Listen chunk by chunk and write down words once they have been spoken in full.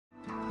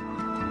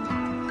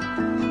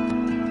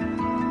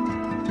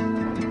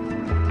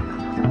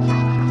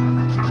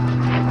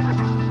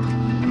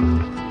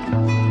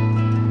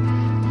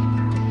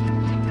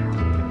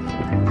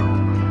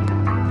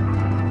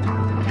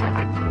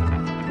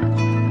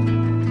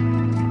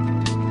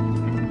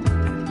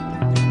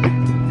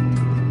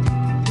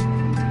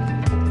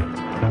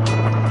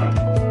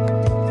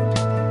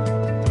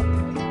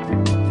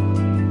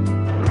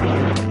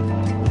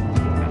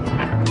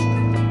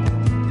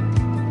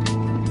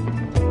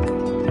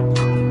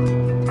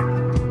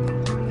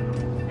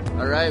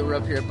right, we're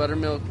up here at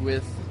Buttermilk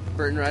with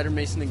Burton rider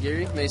Mason and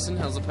Gary. Mason,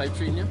 how's the pipe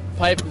treating you?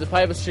 The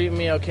pipe was treating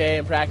me okay.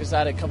 In practice, I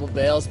had a couple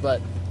bails,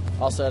 but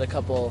also had a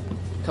couple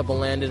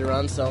landed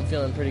runs, so I'm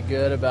feeling pretty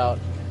good about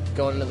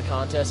going into the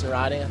contest and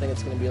riding. I think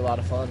it's going to be a lot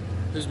of fun.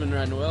 Who's been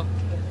riding well?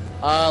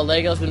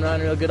 Lego's been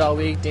riding real good all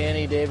week.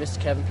 Danny Davis,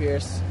 Kevin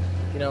Pierce,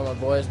 my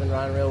boys been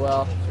riding real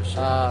well. For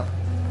sure.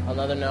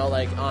 Another note,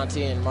 like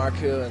Auntie and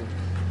Marku and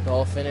the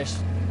whole Finnish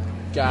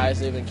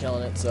guys, they've been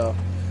killing it. So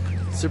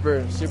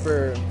super,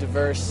 super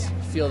diverse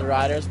field of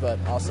riders, but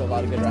also a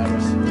lot of good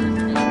riders.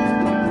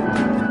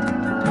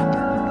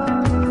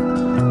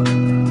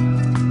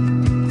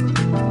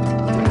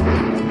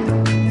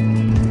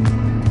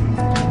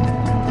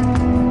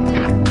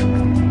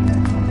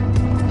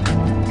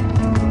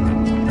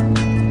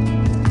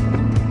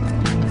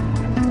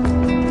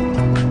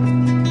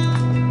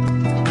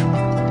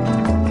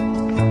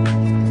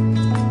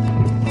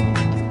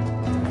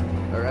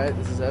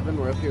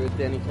 We're up here with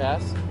Danny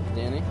Cass.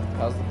 Danny,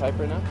 how's the pipe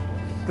right now?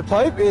 The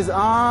pipe is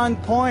on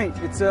point.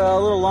 It's a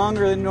little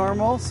longer than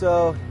normal,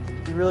 so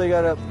you really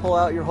got to pull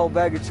out your whole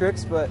bag of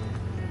tricks, but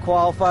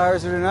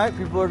qualifiers are tonight.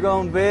 People are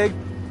going big.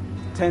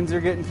 10s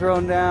are getting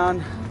thrown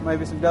down. Might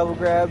be some double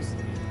grabs.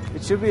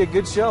 It should be a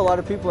good show. A lot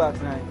of people out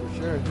tonight. For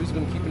sure. Who's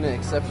been keeping it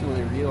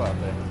exceptionally real out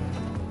there?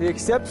 The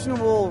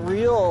exceptional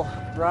real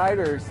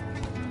riders,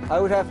 I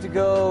would have to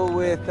go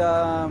with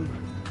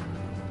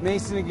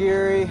Mason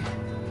Aguirre,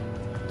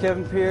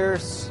 Kevin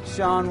Pierce,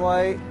 Sean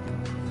White,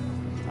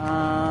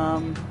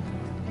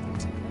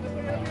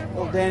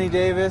 Danny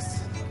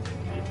Davis,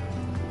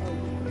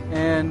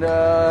 and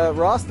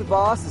Ross the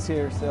Boss is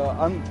here. So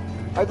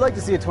I'd like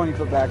to see a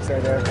 20-foot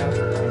backside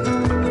there.